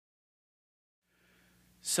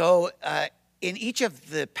In each of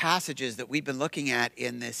the passages that we've been looking at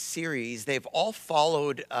in this series, they've all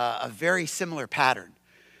followed a very similar pattern.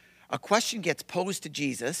 A question gets posed to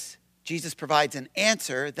Jesus. Jesus provides an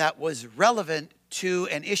answer that was relevant to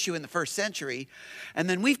an issue in the first century. And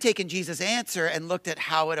then we've taken Jesus' answer and looked at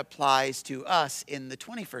how it applies to us in the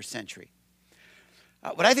 21st century.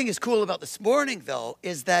 What I think is cool about this morning, though,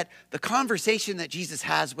 is that the conversation that Jesus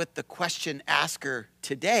has with the question asker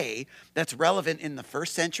today that's relevant in the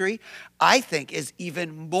first century, I think is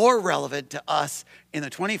even more relevant to us in the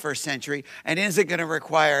 21st century and isn't going to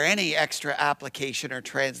require any extra application or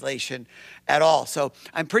translation at all. So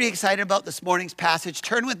I'm pretty excited about this morning's passage.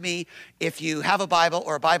 Turn with me, if you have a Bible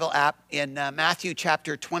or a Bible app, in Matthew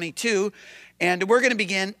chapter 22. And we're going to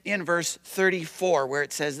begin in verse 34, where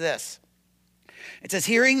it says this. It says,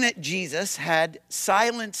 hearing that Jesus had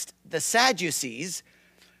silenced the Sadducees,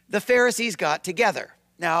 the Pharisees got together.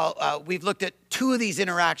 Now, we've looked at two of these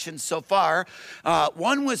interactions so far.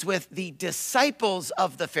 One was with the disciples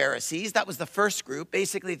of the Pharisees. That was the first group,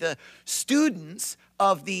 basically the students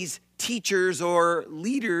of these teachers or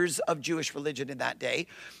leaders of Jewish religion in that day.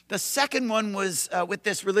 The second one was with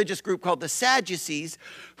this religious group called the Sadducees,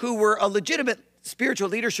 who were a legitimate spiritual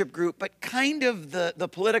leadership group, but kind of the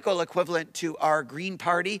political equivalent to our Green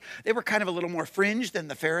Party. They were kind of a little more fringe than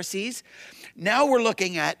the Pharisees. Now we're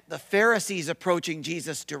looking at the Pharisees approaching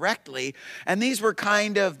Jesus directly, and these were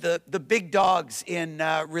kind of the big dogs in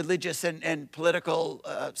religious and political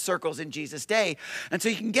circles in Jesus' day. And so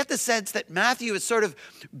you can get the sense that Matthew is sort of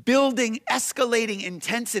building escalating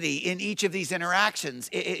intensity in each of these interactions.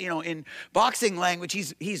 In boxing language,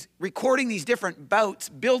 he's recording these different bouts,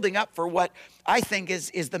 building up for what I think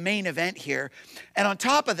is the main event here. And on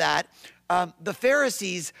top of that, the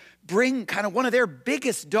Pharisees bring kind of one of their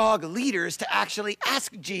biggest dog leaders to actually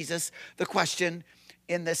ask Jesus the question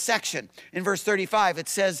in this section. In verse 35, it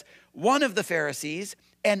says, one of the Pharisees,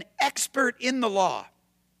 an expert in the law,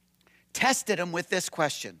 tested him with this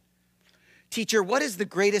question. Teacher, what is the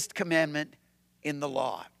greatest commandment in the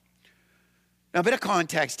law? Now, a bit of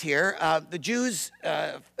context here. The Jews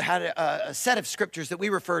had a set of scriptures that we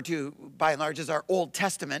refer to, by and large, as our Old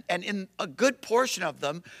Testament. And in a good portion of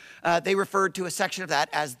them, they referred to a section of that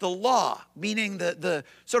as the law, meaning the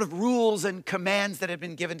sort of rules and commands that had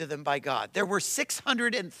been given to them by God. There were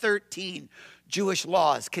 613 Jewish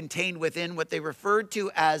laws contained within what they referred to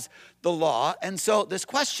as the law. And so this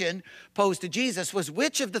question posed to Jesus was,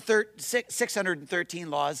 which of the 613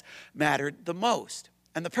 laws mattered the most?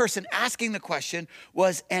 And the person asking the question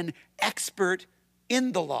was an expert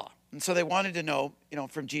in the law. And so they wanted to know,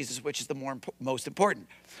 from Jesus, which is the most important.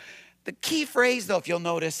 The key phrase, though, if you'll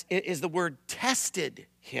notice, is the word tested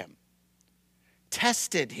him.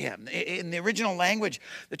 Tested him. In the original language,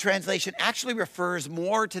 the translation actually refers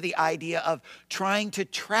more to the idea of trying to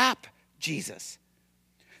trap Jesus.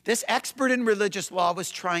 This expert in religious law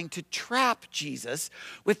was trying to trap Jesus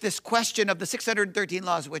with this question of the 613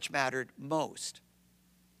 laws which mattered most.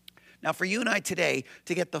 Now, for you and I today,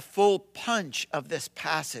 to get the full punch of this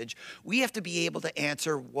passage, we have to be able to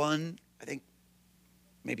answer one, I think,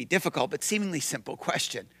 maybe difficult, but seemingly simple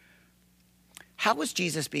question. How was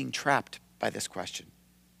Jesus being trapped by this question?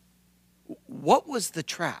 What was the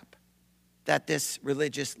trap that this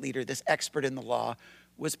religious leader, this expert in the law,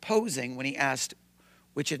 was posing when he asked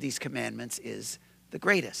which of these commandments is the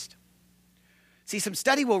greatest? See, some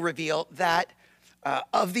study will reveal that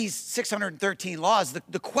of these 613 laws,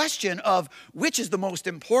 the question of which is the most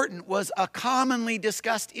important was a commonly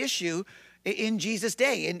discussed issue in Jesus'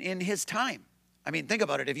 day, in his time. I mean, think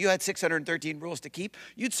about it. If you had 613 rules to keep,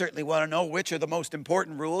 you'd certainly want to know which are the most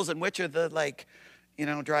important rules and which are the,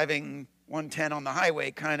 driving 110 on the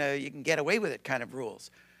highway kind of, you can get away with it kind of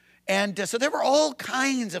rules. And so there were all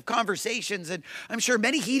kinds of conversations, and I'm sure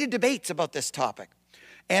many heated debates about this topic.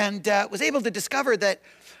 And was able to discover that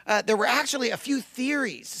there were actually a few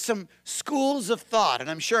theories, some schools of thought, and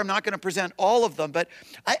I'm sure I'm not going to present all of them, but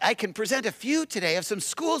I can present a few today of some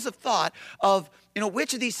schools of thought of,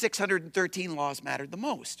 which of these 613 laws mattered the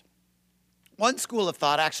most. One school of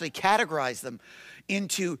thought actually categorized them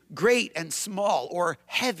into great and small, or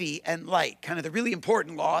heavy and light, kind of the really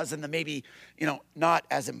important laws and the maybe, not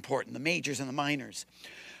as important, the majors and the minors.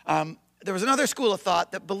 There was another school of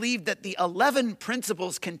thought that believed that the 11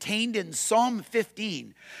 principles contained in Psalm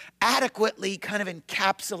 15 adequately kind of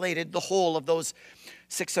encapsulated the whole of those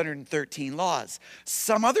 613 laws.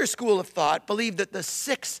 Some other school of thought believed that the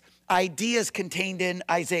 6 ideas contained in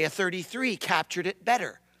Isaiah 33 captured it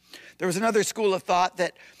better. There was another school of thought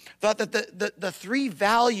that thought that the three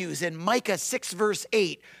values in Micah 6 verse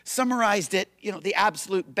 8 summarized it, the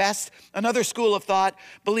absolute best. Another school of thought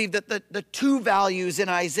believed that the two values in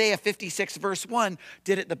Isaiah 56 verse 1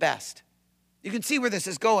 did it the best. You can see where this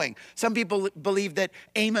is going. Some people believe that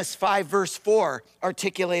Amos 5 verse 4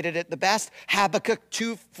 articulated it the best. Habakkuk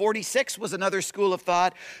 2:46 was another school of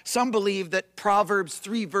thought. Some believe that Proverbs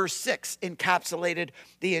 3 verse 6 encapsulated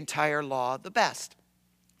the entire law the best.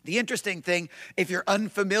 The interesting thing, if you're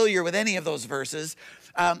unfamiliar with any of those verses,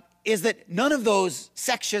 is that none of those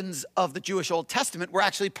sections of the Jewish Old Testament were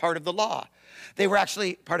actually part of the law. They were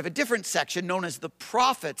actually part of a different section known as the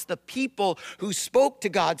prophets, the people who spoke to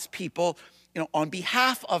God's people, on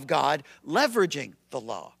behalf of God, leveraging the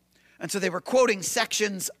law. And so they were quoting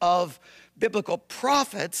sections of biblical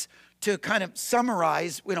prophets to kind of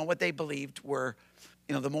summarize, what they believed were,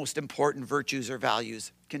 the most important virtues or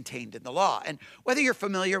values contained in the law. And whether you're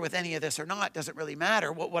familiar with any of this or not doesn't really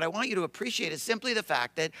matter. What I want you to appreciate is simply the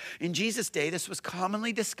fact that in Jesus' day, this was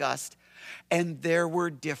commonly discussed, and there were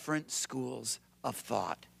different schools of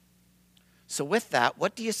thought. So with that,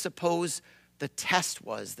 what do you suppose the test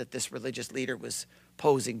was that this religious leader was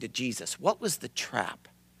posing to Jesus? What was the trap?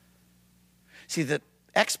 See, the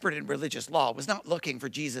expert in religious law was not looking for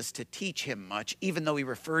Jesus to teach him much, even though he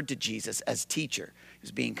referred to Jesus as teacher. He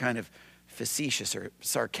was being kind of facetious or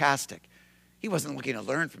sarcastic. He wasn't looking to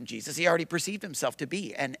learn from Jesus. He already perceived himself to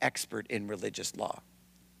be an expert in religious law.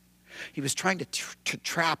 He was trying to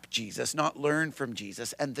trap Jesus, not learn from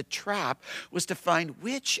Jesus. And the trap was to find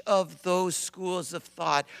which of those schools of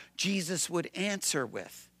thought Jesus would answer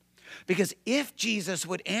with. Because if Jesus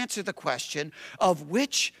would answer the question of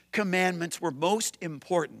which commandments were most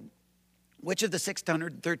important, which of the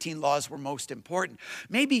 613 laws were most important,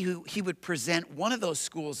 maybe he would present one of those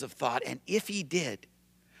schools of thought. And if he did,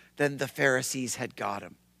 then the Pharisees had got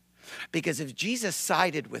him. Because if Jesus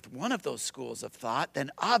sided with one of those schools of thought, then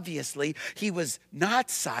obviously he was not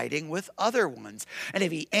siding with other ones. And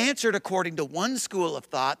if he answered according to one school of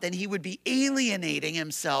thought, then he would be alienating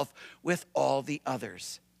himself with all the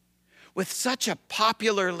others. With such a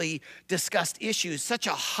popularly discussed issue, such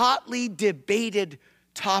a hotly debated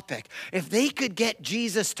topic, if they could get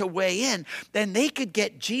Jesus to weigh in, then they could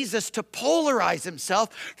get Jesus to polarize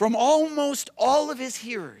himself from almost all of his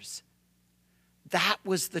hearers. That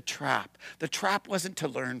was the trap. The trap wasn't to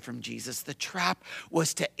learn from Jesus. The trap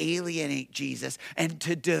was to alienate Jesus and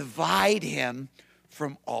to divide him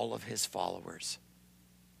from all of his followers.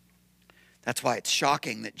 That's why it's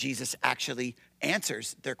shocking that Jesus actually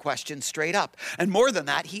answers their questions straight up. And more than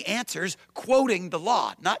that, he answers quoting the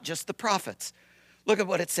law, not just the prophets. Look at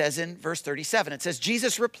what it says in verse 37. It says,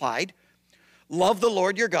 Jesus replied, "Love the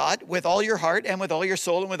Lord your God with all your heart and with all your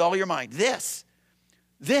soul and with all your mind. This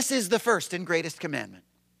is the first and greatest commandment."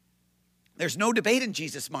 There's no debate in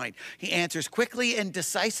Jesus' mind. He answers quickly and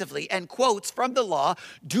decisively and quotes from the law,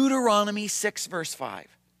 Deuteronomy 6 verse 5.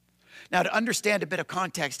 Now, to understand a bit of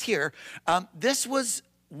context here, this was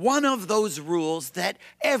one of those rules that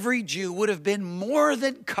every Jew would have been more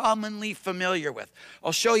than commonly familiar with.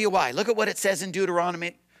 I'll show you why. Look at what it says in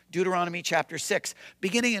Deuteronomy chapter 6,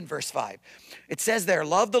 beginning in verse 5. It says there,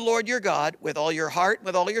 "Love the Lord your God with all your heart,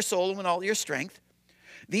 with all your soul, and with all your strength.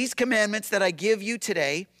 These commandments that I give you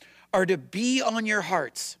today are to be on your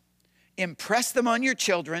hearts. Impress them on your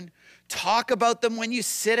children. Talk about them when you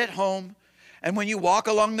sit at home and when you walk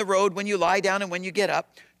along the road, when you lie down and when you get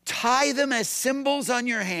up. Tie them as symbols on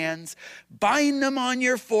your hands. Bind them on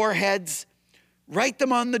your foreheads. Write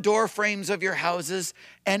them on the door frames of your houses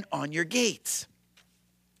and on your gates."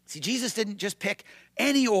 See, Jesus didn't just pick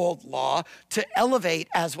any old law to elevate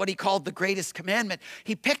as what he called the greatest commandment.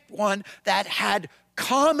 He picked one that had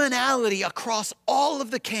commonality across all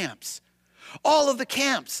of the camps. All of the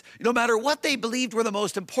camps, no matter what they believed were the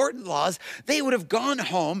most important laws, they would have gone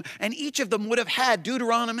home and each of them would have had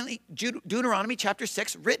Deuteronomy chapter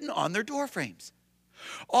 6 written on their door frames.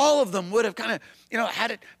 All of them would have kind of,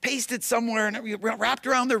 had it pasted somewhere and wrapped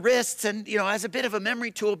around their wrists and, as a bit of a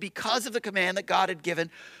memory tool because of the command that God had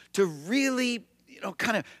given to really,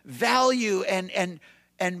 kind of value and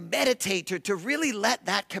meditate, to really let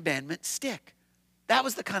that commandment stick. That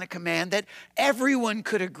was the kind of command that everyone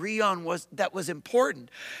could agree on was important.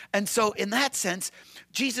 And so in that sense,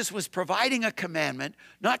 Jesus was providing a commandment,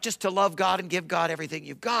 not just to love God and give God everything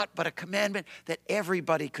you've got, but a commandment that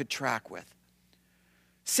everybody could track with.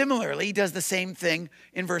 Similarly, he does the same thing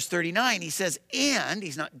in verse 39. He says, and,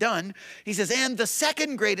 he's not done, he says, and the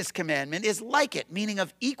second greatest commandment is like it, meaning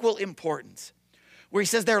of equal importance, where he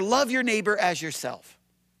says there, love your neighbor as yourself.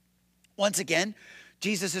 Once again,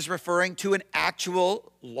 Jesus is referring to an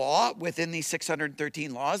actual law within these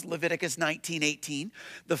 613 laws. Leviticus 19:18,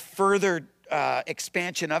 the further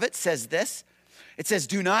expansion of it says this. It says,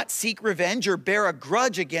 do not seek revenge or bear a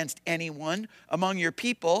grudge against anyone among your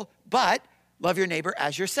people, but love your neighbor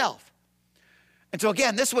as yourself. And so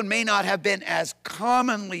again, this one may not have been as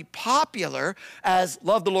commonly popular as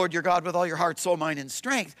love the Lord your God with all your heart, soul, mind, and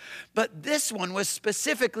strength. But this one was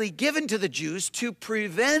specifically given to the Jews to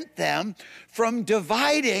prevent them from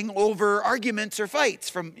dividing over arguments or fights,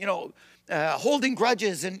 from, holding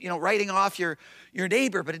grudges and, writing off your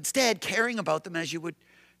neighbor, but instead caring about them as you would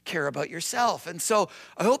care about yourself. And so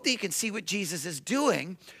I hope that you can see what Jesus is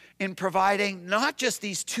doing in providing not just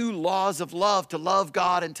these two laws of love, to love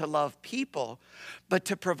God and to love people, but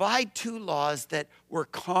to provide two laws that were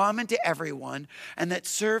common to everyone and that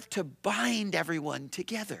serve to bind everyone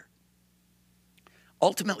together.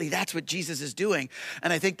 Ultimately, that's what Jesus is doing.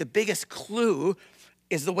 And I think the biggest clue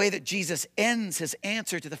is the way that Jesus ends his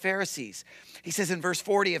answer to the Pharisees. He says in verse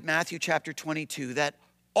 40 of Matthew chapter 22 that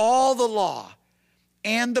all the law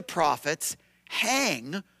and the prophets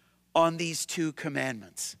hang on these two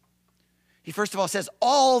commandments. He first of all says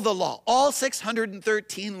all the law, all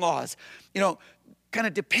 613 laws, kind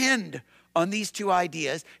of depend on these two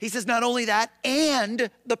ideas. He says not only that, and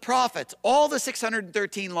the prophets, all the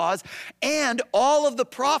 613 laws, and all of the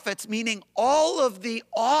prophets, meaning all of the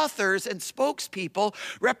authors and spokespeople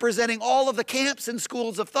representing all of the camps and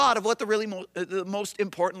schools of thought of what the most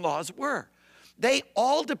important laws were. They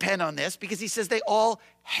all depend on this because he says they all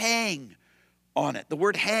hang on it. The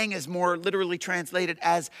word hang is more literally translated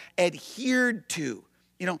as adhered to,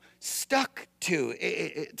 stuck to.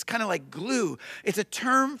 It's kind of like glue. It's a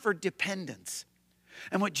term for dependence.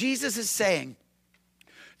 And what Jesus is saying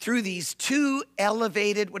through these two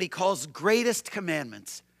elevated, what he calls greatest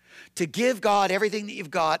commandments, to give God everything that you've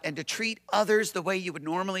got and to treat others the way you would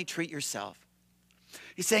normally treat yourself.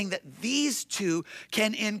 He's saying that these two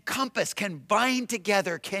can encompass, can bind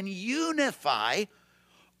together, can unify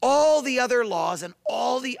all the other laws and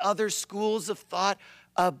all the other schools of thought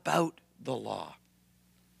about the law.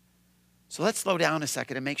 So let's slow down a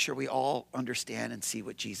second and make sure we all understand and see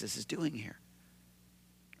what Jesus is doing here.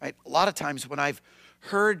 Right? A lot of times when I've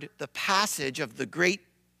heard the passage of the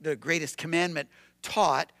greatest commandment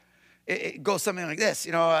taught, it goes something like this.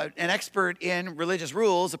 An expert in religious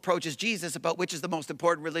rules approaches Jesus about which is the most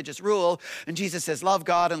important religious rule. And Jesus says, love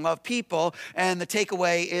God and love people. And the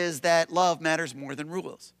takeaway is that love matters more than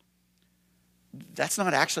rules. That's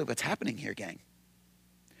not actually what's happening here, gang.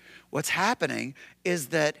 What's happening is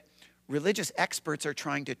that religious experts are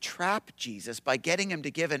trying to trap Jesus by getting him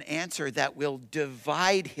to give an answer that will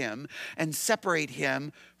divide him and separate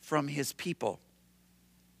him from his people.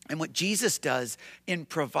 And what Jesus does in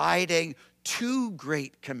providing two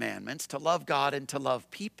great commandments, to love God and to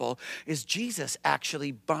love people, is Jesus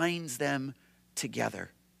actually binds them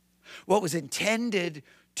together. What was intended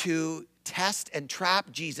to test and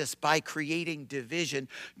trap Jesus by creating division,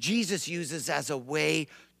 Jesus uses as a way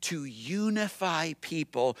to unify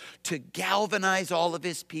people, to galvanize all of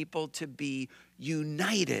his people to be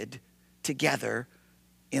united together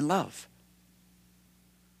in love.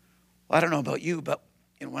 Well, I don't know about you, but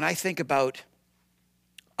when I think about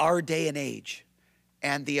our day and age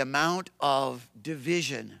and the amount of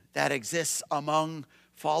division that exists among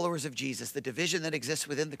followers of Jesus, the division that exists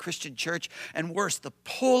within the Christian church, and worse, the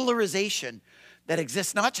polarization that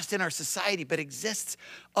exists not just in our society, but exists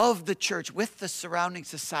of the church with the surrounding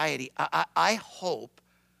society, I hope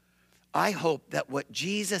that what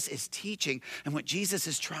Jesus is teaching and what Jesus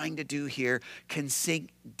is trying to do here can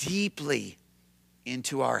sink deeply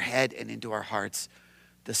into our head and into our hearts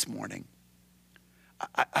this morning.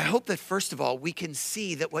 I hope that first of all, we can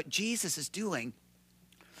see that what Jesus is doing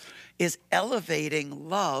is elevating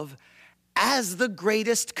love as the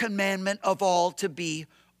greatest commandment of all to be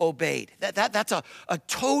obeyed. That's a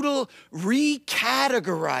total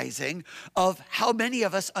recategorizing of how many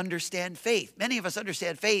of us understand faith. Many of us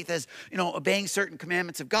understand faith as, obeying certain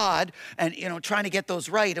commandments of God and, trying to get those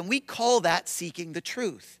right. And we call that seeking the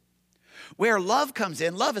truth. Where love comes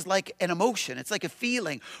in, love is like an emotion. It's like a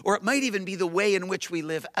feeling, or it might even be the way in which we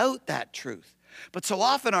live out that truth. But so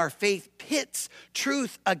often our faith pits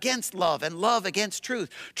truth against love and love against truth.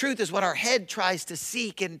 Truth is what our head tries to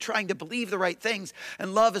seek in trying to believe the right things.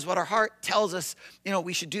 And love is what our heart tells us,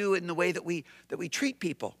 we should do in the way that we treat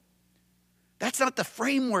people. That's not the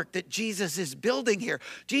framework that Jesus is building here.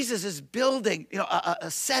 Jesus is building,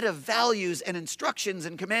 a set of values and instructions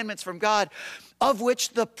and commandments from God, of which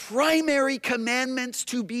the primary commandments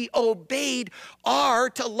to be obeyed are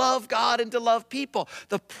to love God and to love people.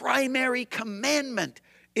 The primary commandment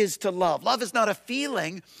is to love. Love is not a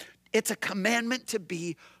feeling, it's a commandment to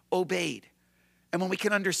be obeyed. And when we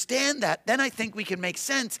can understand that, then I think we can make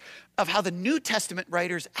sense of how the New Testament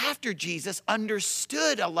writers after Jesus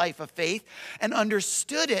understood a life of faith and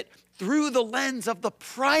understood it through the lens of the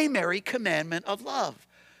primary commandment of love.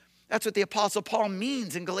 That's what the Apostle Paul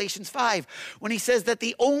means in Galatians 5 when he says that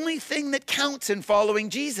the only thing that counts in following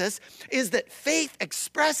Jesus is that faith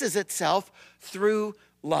expresses itself through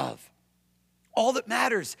love. All that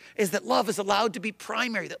matters is that love is allowed to be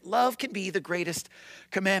primary, that love can be the greatest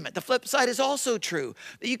commandment. The flip side is also true,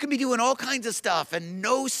 that you can be doing all kinds of stuff and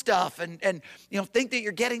know stuff and think that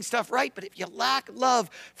you're getting stuff right. But if you lack love,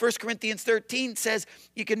 1 Corinthians 13 says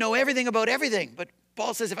you can know everything about everything. But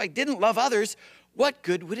Paul says, if I didn't love others, what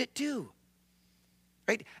good would it do?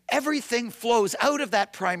 Right? Everything flows out of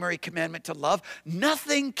that primary commandment to love.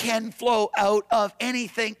 Nothing can flow out of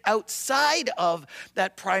anything outside of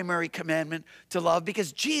that primary commandment to love,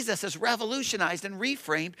 because Jesus has revolutionized and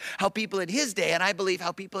reframed how people in his day, and I believe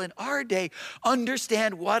how people in our day,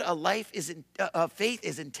 understand what a life of faith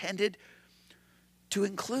is intended to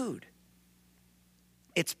include.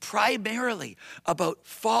 It's primarily about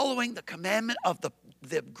following the commandment of the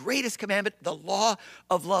greatest commandment, the law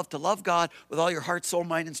of love, to love God with all your heart, soul,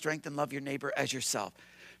 mind, and strength, and love your neighbor as yourself.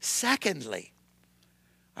 Secondly,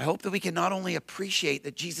 I hope that we can not only appreciate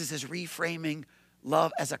that Jesus is reframing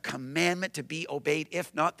love as a commandment to be obeyed,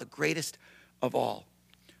 if not the greatest of all.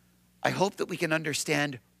 I hope that we can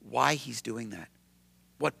understand why he's doing that,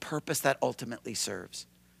 what purpose that ultimately serves.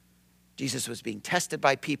 Jesus was being tested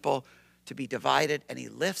by people to be divided, and he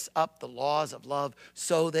lifts up the laws of love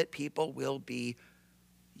so that people will be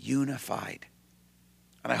unified.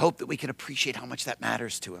 And I hope that we can appreciate how much that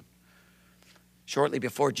matters to him. Shortly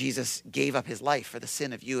before Jesus gave up his life for the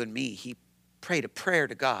sin of you and me, he prayed a prayer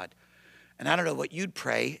to God. And I don't know what you'd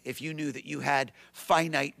pray if you knew that you had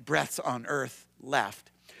finite breaths on earth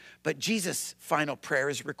left. But Jesus' final prayer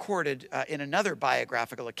is recorded in another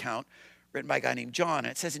biographical account written by a guy named John. And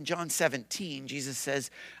it says in John 17, Jesus says,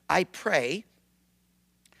 I pray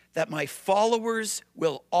that my followers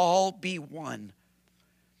will all be one.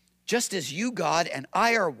 Just as you, God, and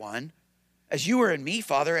I are one, as you are in me,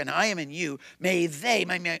 Father, and I am in you, may they,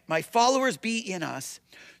 my followers, be in us,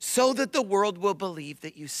 so that the world will believe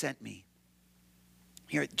that you sent me.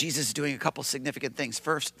 Here, Jesus is doing a couple significant things.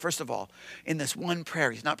 First of all, in this one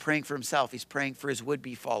prayer, he's not praying for himself, he's praying for his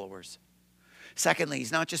would-be followers. Secondly,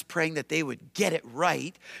 he's not just praying that they would get it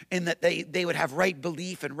right and that they would have right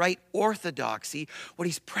belief and right orthodoxy. What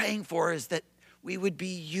he's praying for is that we would be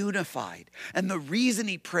unified. And the reason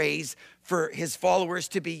he prays for his followers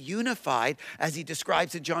to be unified, as he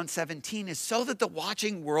describes in John 17, is so that the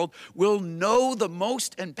watching world will know the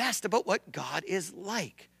most and best about what God is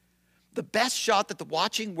like. The best shot that the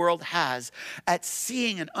watching world has at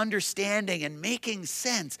seeing and understanding and making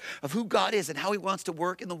sense of who God is and how he wants to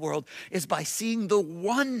work in the world is by seeing the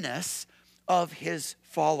oneness of his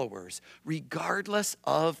followers, regardless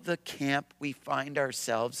of the camp we find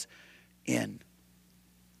ourselves in.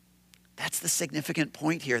 That's the significant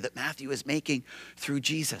point here that Matthew is making through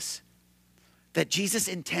Jesus. That Jesus'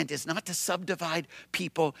 intent is not to subdivide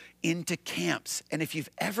people into camps. And if you've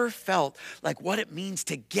ever felt like what it means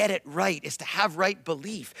to get it right is to have right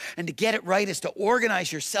belief, and to get it right is to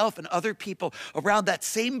organize yourself and other people around that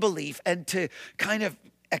same belief, and to kind of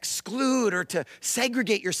exclude or to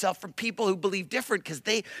segregate yourself from people who believe different because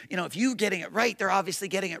they, if you're getting it right, they're obviously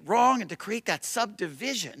getting it wrong, and to create that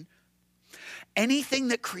subdivision, anything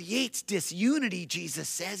that creates disunity, Jesus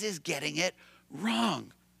says, is getting it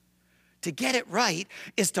wrong. To get it right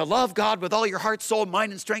is to love God with all your heart, soul,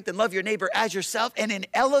 mind, and strength, and love your neighbor as yourself. And in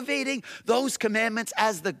elevating those commandments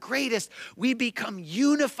as the greatest, we become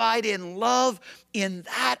unified in love in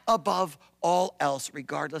that above all else,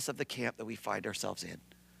 regardless of the camp that we find ourselves in.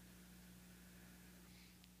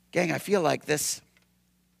 Gang, I feel like this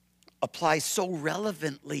applies so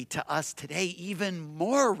relevantly to us today, even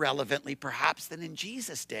more relevantly perhaps than in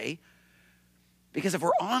Jesus' day. Because if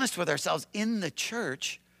we're honest with ourselves in the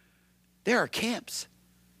church, there are camps.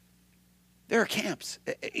 There are camps.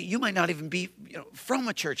 You might not even be from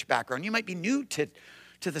a church background. You might be new to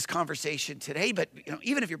this conversation today, but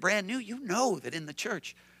even if you're brand new, you know that in the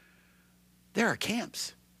church, there are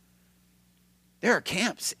camps. There are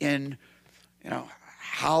camps in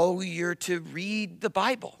how you're to read the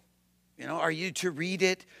Bible. Are you to read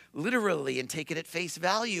it literally and take it at face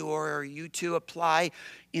value, or are you to apply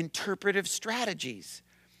interpretive strategies?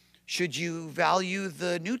 Should you value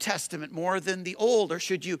the New Testament more than the Old, or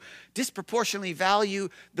should you disproportionately value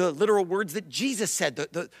the literal words that Jesus said,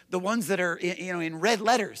 the ones that are in red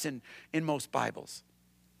letters in most Bibles?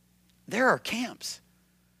 There are camps.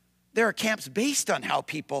 There are camps based on how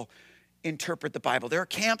people interpret the Bible. There are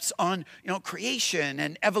camps on, creation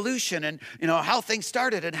and evolution and, how things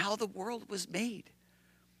started and how the world was made.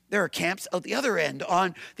 There are camps at the other end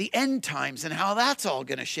on the end times and how that's all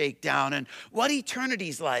going to shake down and what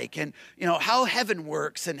eternity's like and, how heaven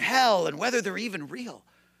works and hell and whether they're even real.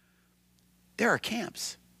 There are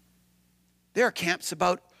camps. There are camps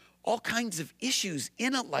about all kinds of issues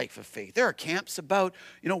in a life of faith. There are camps about,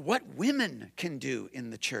 what women can do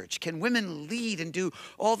in the church. Can women lead and do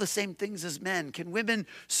all the same things as men? Can women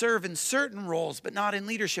serve in certain roles but not in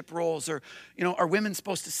leadership roles? Or, are women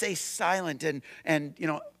supposed to stay silent and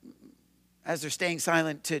as they're staying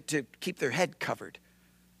silent to keep their head covered?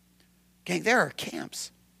 Gang, there are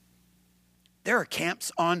camps. There are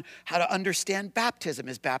camps on how to understand baptism.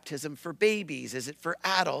 Is baptism for babies? Is it for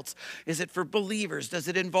adults? Is it for believers? Does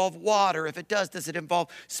it involve water? If it does it involve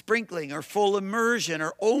sprinkling or full immersion?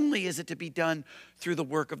 Or only is it to be done through the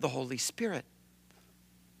work of the Holy Spirit?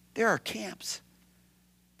 There are camps.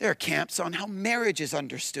 There are camps on how marriage is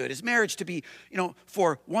understood. Is marriage to be,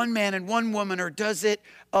 for one man and one woman, or does it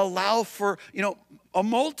allow for, a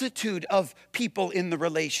multitude of people in the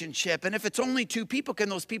relationship? And if it's only two people, can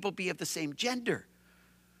those people be of the same gender?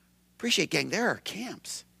 Appreciate, gang, there are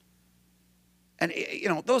camps. And,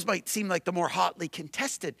 those might seem like the more hotly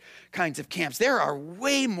contested kinds of camps. There are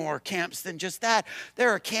way more camps than just that. There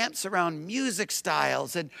are camps around music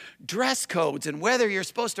styles and dress codes and whether you're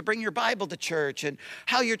supposed to bring your Bible to church and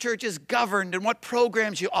how your church is governed and what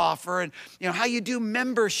programs you offer and, how you do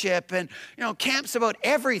membership and, camps about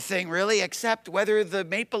everything really except whether the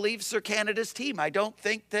Maple Leafs are Canada's team. I don't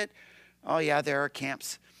think that, there are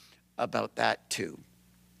camps about that too.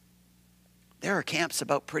 There are camps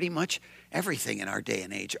about pretty much everything in our day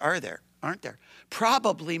and age, aren't there?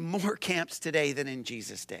 Probably more camps today than in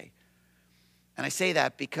Jesus' day. And I say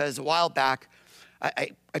that because a while back,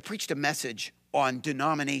 I preached a message on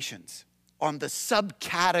denominations, on the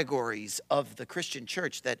subcategories of the Christian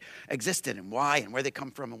church that existed and why and where they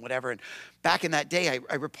come from and whatever. And back in that day,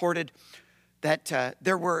 I reported that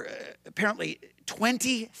there were apparently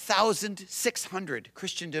 20,600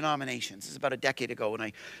 Christian denominations. This is about a decade ago when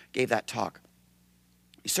I gave that talk.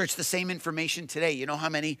 You search the same information today. You know how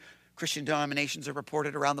many Christian denominations are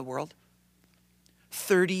reported around the world?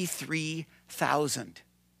 33,000,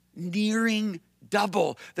 nearing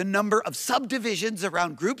double the number of subdivisions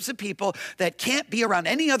around groups of people that can't be around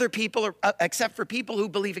any other people except for people who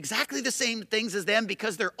believe exactly the same things as them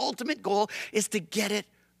because their ultimate goal is to get it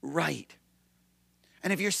right.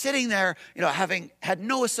 And if you're sitting there, having had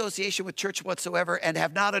no association with church whatsoever and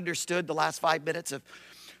have not understood the last 5 minutes of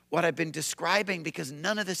what I've been describing because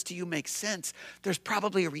none of this to you makes sense, there's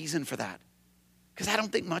probably a reason for that. Because I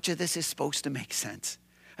don't think much of this is supposed to make sense,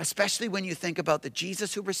 especially when you think about the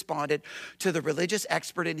Jesus who responded to the religious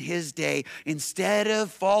expert in his day. Instead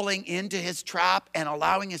of falling into his trap and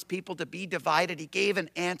allowing his people to be divided, he gave an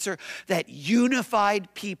answer that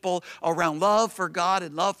unified people around love for God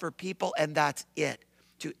and love for people, and that's it,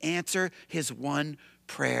 to answer his one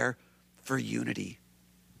prayer for unity.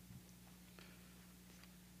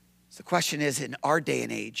 So the question is, in our day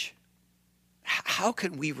and age, how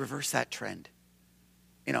can we reverse that trend?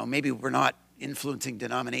 Maybe we're not influencing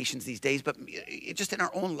denominations these days, but just in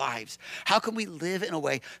our own lives. How can we live in a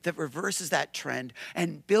way that reverses that trend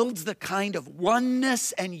and builds the kind of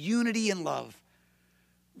oneness and unity and love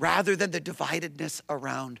rather than the dividedness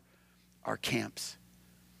around our camps?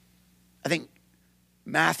 I think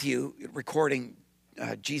Matthew, recording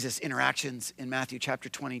Jesus' interactions in Matthew chapter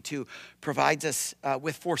 22, provides us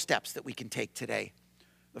with 4 steps that we can take today.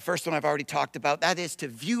 The first one I've already talked about, that is to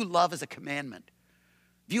view love as a commandment.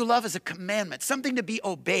 View love as a commandment, something to be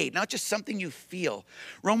obeyed, not just something you feel.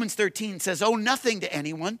 Romans 13 says, owe nothing to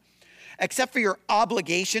anyone except for your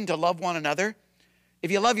obligation to love one another. If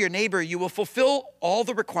you love your neighbor, you will fulfill all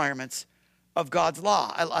the requirements of God's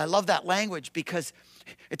law. I love that language because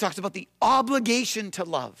it talks about the obligation to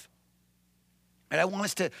love. And I want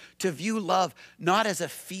us to view love not as a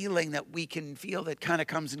feeling that we can feel that kind of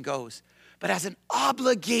comes and goes, but as an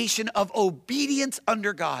obligation of obedience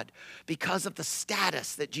under God because of the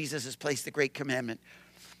status that Jesus has placed the great commandment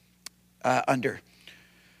under.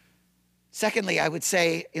 Secondly, I would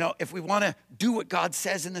say, if we want to do what God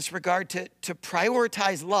says in this regard, to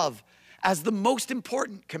prioritize love as the most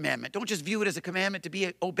important commandment. Don't just view it as a commandment to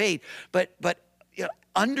be obeyed, but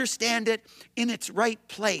understand it in its right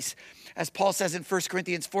place. As Paul says in 1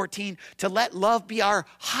 Corinthians 14, to let love be our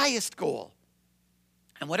highest goal.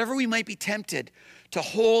 And whatever we might be tempted to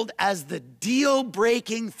hold as the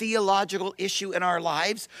deal-breaking theological issue in our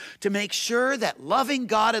lives, to make sure that loving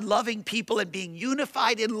God and loving people and being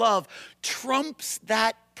unified in love trumps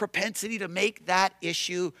that propensity to make that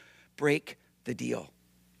issue break the deal.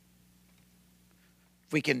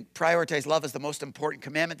 If we can prioritize love as the most important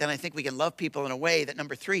commandment, then I think we can love people in a way that,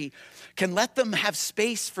 number 3, can let them have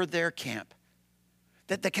space for their camp.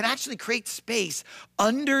 That can actually create space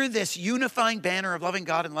under this unifying banner of loving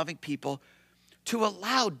God and loving people to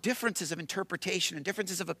allow differences of interpretation and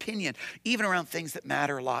differences of opinion, even around things that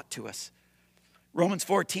matter a lot to us. Romans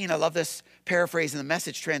 14, I love this paraphrase in the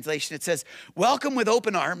Message translation. It says, "Welcome with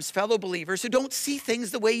open arms, fellow believers who don't see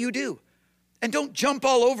things the way you do, and don't jump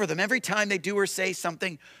all over them every time they do or say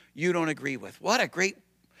something you don't agree with." What a great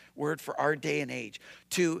word for our day and age.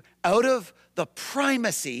 To, out of the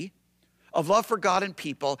primacy of love for God and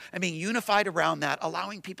people and being unified around that,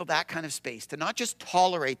 allowing people that kind of space to not just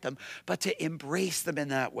tolerate them, but to embrace them in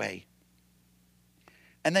that way.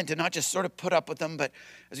 And then to not just sort of put up with them, but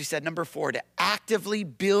as we said, number 4, to actively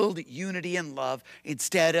build unity and love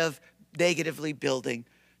instead of negatively building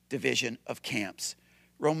division of camps.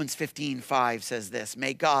 Romans 15:5 says this,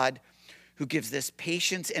 "May God, who gives this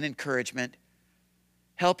patience and encouragement,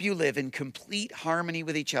 help you live in complete harmony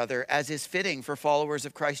with each other as is fitting for followers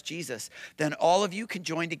of Christ Jesus. Then all of you can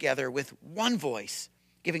join together with one voice,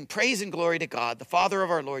 giving praise and glory to God, the Father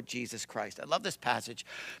of our Lord Jesus Christ." I love this passage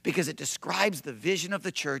because it describes the vision of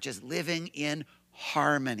the church as living in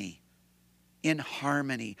harmony. In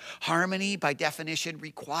harmony. Harmony, by definition,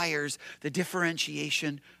 requires the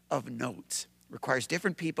differentiation of notes. Requires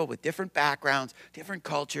different people with different backgrounds, different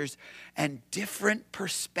cultures, and different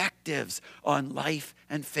perspectives on life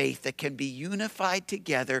and faith that can be unified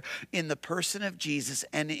together in the person of Jesus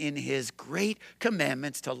and in his great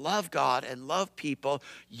commandments to love God and love people,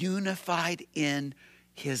 unified in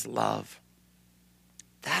his love.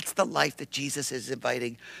 That's the life that Jesus is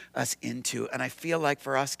inviting us into. And I feel like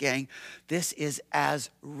for us, gang, this is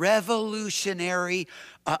as revolutionary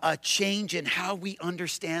a change in how we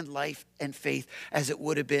understand life and faith as it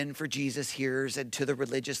would have been for Jesus' hearers and to the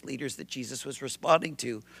religious leaders that Jesus was responding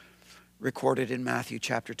to, recorded in Matthew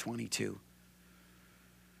chapter 22.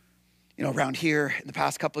 You know, around here in the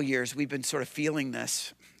past couple of years, we've been sort of feeling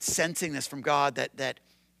this, sensing this from God that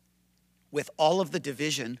with all of the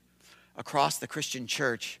division across the Christian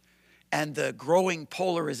church and the growing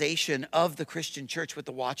polarization of the Christian church with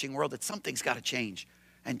the watching world, that something's got to change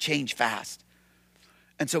and change fast.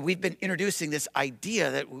 And so we've been introducing this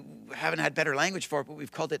idea that we haven't had better language for it, but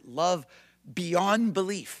we've called it love beyond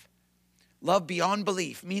belief. Love beyond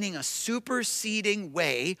belief, meaning a superseding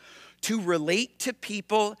way to relate to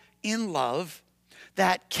people in love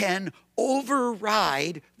that can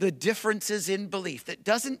override the differences in belief, that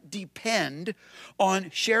doesn't depend on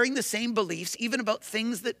sharing the same beliefs, even about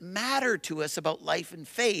things that matter to us about life and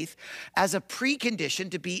faith, as a precondition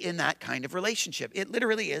to be in that kind of relationship. It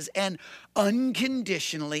literally is an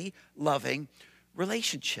unconditionally loving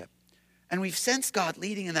relationship. And we've sensed God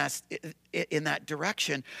leading in that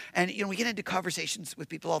direction. And, we get into conversations with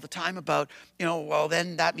people all the time about, well,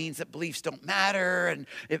 then that means that beliefs don't matter. And,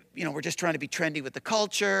 we're just trying to be trendy with the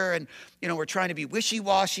culture. And, we're trying to be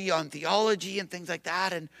wishy-washy on theology and things like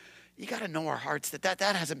that. And you got to know our hearts that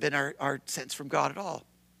hasn't been our sense from God at all.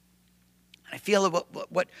 I feel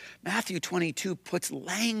what Matthew 22 puts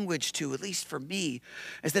language to, at least for me,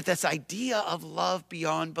 is that this idea of love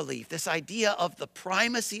beyond belief, this idea of the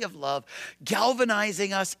primacy of love,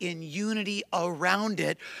 galvanizing us in unity around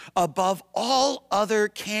it above all other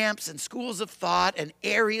camps and schools of thought and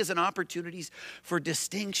areas and opportunities for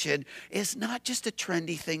distinction, is not just a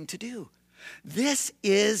trendy thing to do. This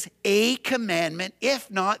is a commandment, if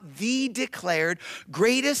not the declared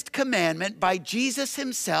greatest commandment by Jesus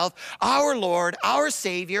himself, our Lord, our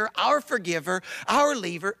Savior, our forgiver, our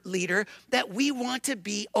leader, that we want to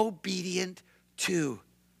be obedient to.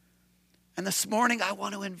 And this morning, I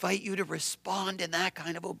want to invite you to respond in that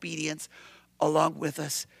kind of obedience along with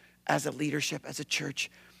us as a leadership, as a church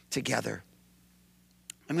together.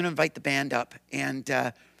 I'm going to invite the band up, and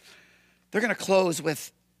they're going to close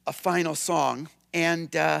with a final song. And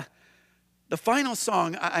the final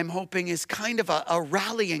song, I'm hoping, is kind of a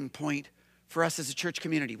rallying point for us as a church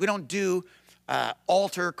community. We don't do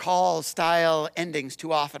altar call style endings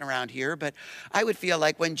too often around here, but I would feel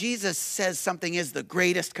like when Jesus says something is the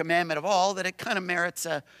greatest commandment of all, that it kind of merits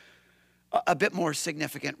a bit more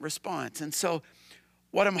significant response. And so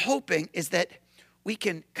what I'm hoping is that we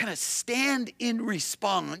can kind of stand in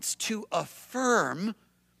response to affirm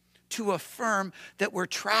that we're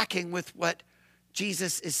tracking with what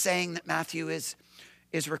Jesus is saying that Matthew is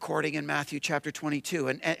is recording in Matthew chapter 22.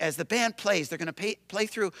 And as the band plays, they're going to play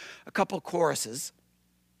through a couple choruses,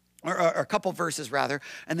 or a couple verses rather.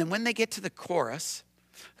 And then when they get to the chorus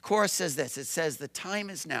says this. It says, "The time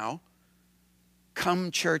is now.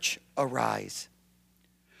 Come, church, arise.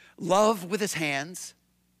 Love with his hands.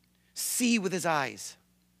 See with his eyes.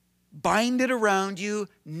 Bind it around you.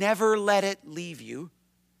 Never let it leave you.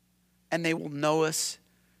 And they will know us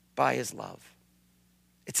by his love."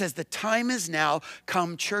 It says, "The time is now,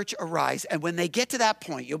 come church arise." And when they get to that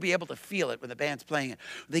point, you'll be able to feel it when the band's playing it.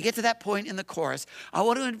 When they get to that point in the chorus, I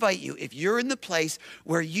want to invite you, if you're in the place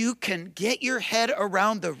where you can get your head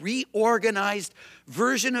around the reorganized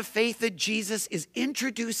version of faith that Jesus is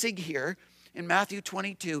introducing here in Matthew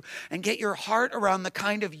 22, and get your heart around the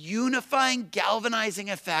kind of unifying, galvanizing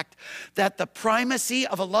effect that the primacy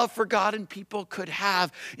of a love for God and people could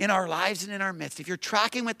have in our lives and in our midst. If you're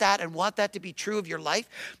tracking with that and want that to be true of your life,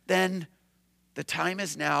 then the time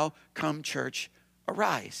is now. Come, church,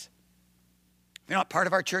 arise. If you're not part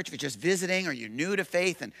of our church, if you're just visiting or you're new to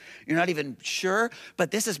faith and you're not even sure,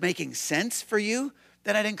 but this is making sense for you,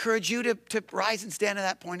 then I'd encourage you to rise and stand at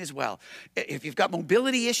that point as well. If you've got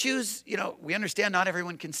mobility issues, we understand not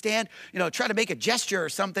everyone can stand. Try to make a gesture or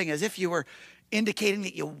something as if you were indicating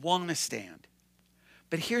that you want to stand.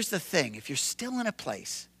 But here's the thing. If you're still in a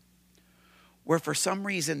place where for some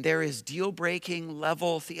reason there is deal-breaking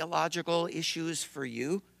level theological issues for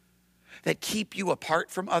you that keep you apart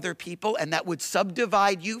from other people and that would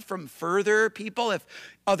subdivide you from further people if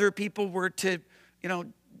other people were to,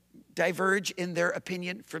 diverge in their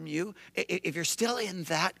opinion from you, if you're still in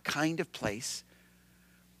that kind of place,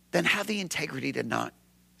 then have the integrity to not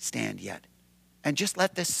stand yet. And just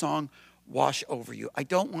let this song wash over you. I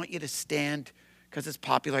don't want you to stand because it's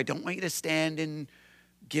popular. I don't want you to stand in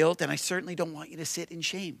guilt, and I certainly don't want you to sit in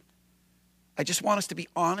shame. I just want us to be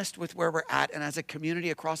honest with where we're at, and as a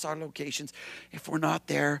community across our locations, if we're not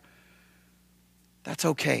there, that's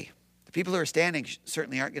okay. The people who are standing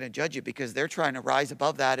certainly aren't going to judge you because they're trying to rise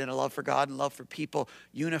above that in a love for God and love for people,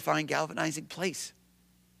 unifying, galvanizing place.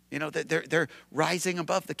 They're rising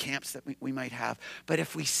above the camps that we might have. But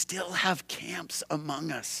if we still have camps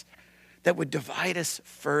among us that would divide us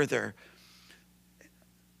further,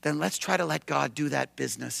 then let's try to let God do that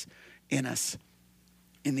business in us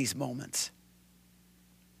in these moments.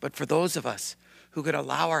 But for those of us who could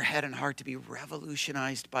allow our head and heart to be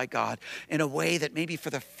revolutionized by God in a way that maybe for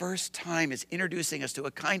the first time is introducing us to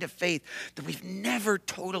a kind of faith that we've never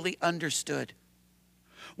totally understood.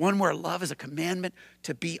 One where love is a commandment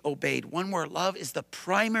to be obeyed. One where love is the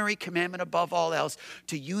primary commandment above all else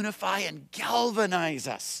to unify and galvanize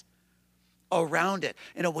us around it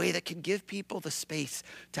in a way that can give people the space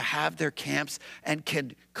to have their camps and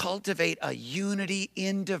can cultivate a unity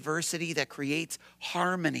in diversity that creates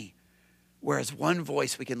harmony. Whereas one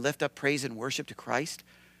voice we can lift up praise and worship to Christ,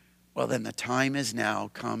 well then the time is now.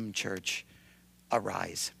 Come, church,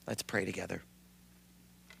 arise. Let's pray together.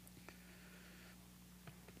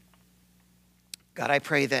 God, I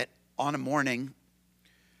pray that on a morning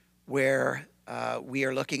where we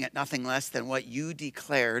are looking at nothing less than what you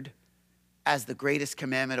declared as the greatest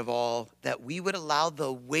commandment of all, that we would allow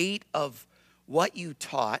the weight of what you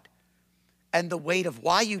taught and the weight of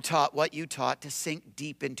why you taught what you taught to sink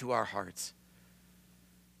deep into our hearts.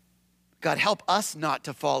 God, help us not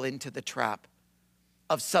to fall into the trap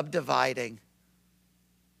of subdividing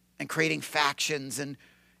and creating factions and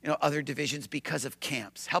other divisions because of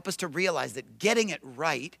camps. Help us to realize that getting it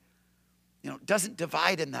right doesn't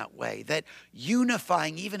divide in that way, that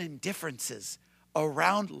unifying even in differences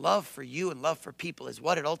around love for you and love for people is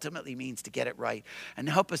what it ultimately means to get it right. And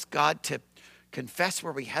help us, God, to confess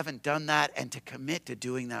where we haven't done that and to commit to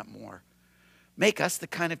doing that more. Make us the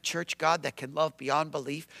kind of church, God, that can love beyond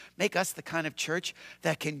belief. Make us the kind of church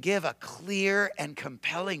that can give a clear and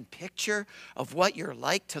compelling picture of what you're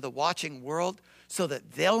like to the watching world so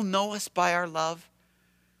that they'll know us by our love.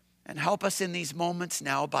 And help us in these moments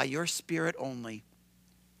now by your Spirit only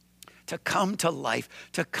to come to life,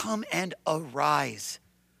 to come and arise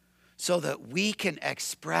so that we can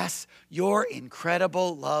express your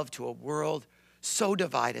incredible love to a world so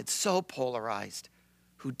divided, so polarized,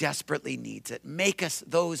 who desperately needs it. Make us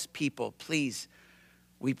those people, please,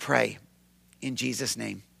 we pray. In Jesus'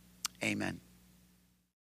 name, amen.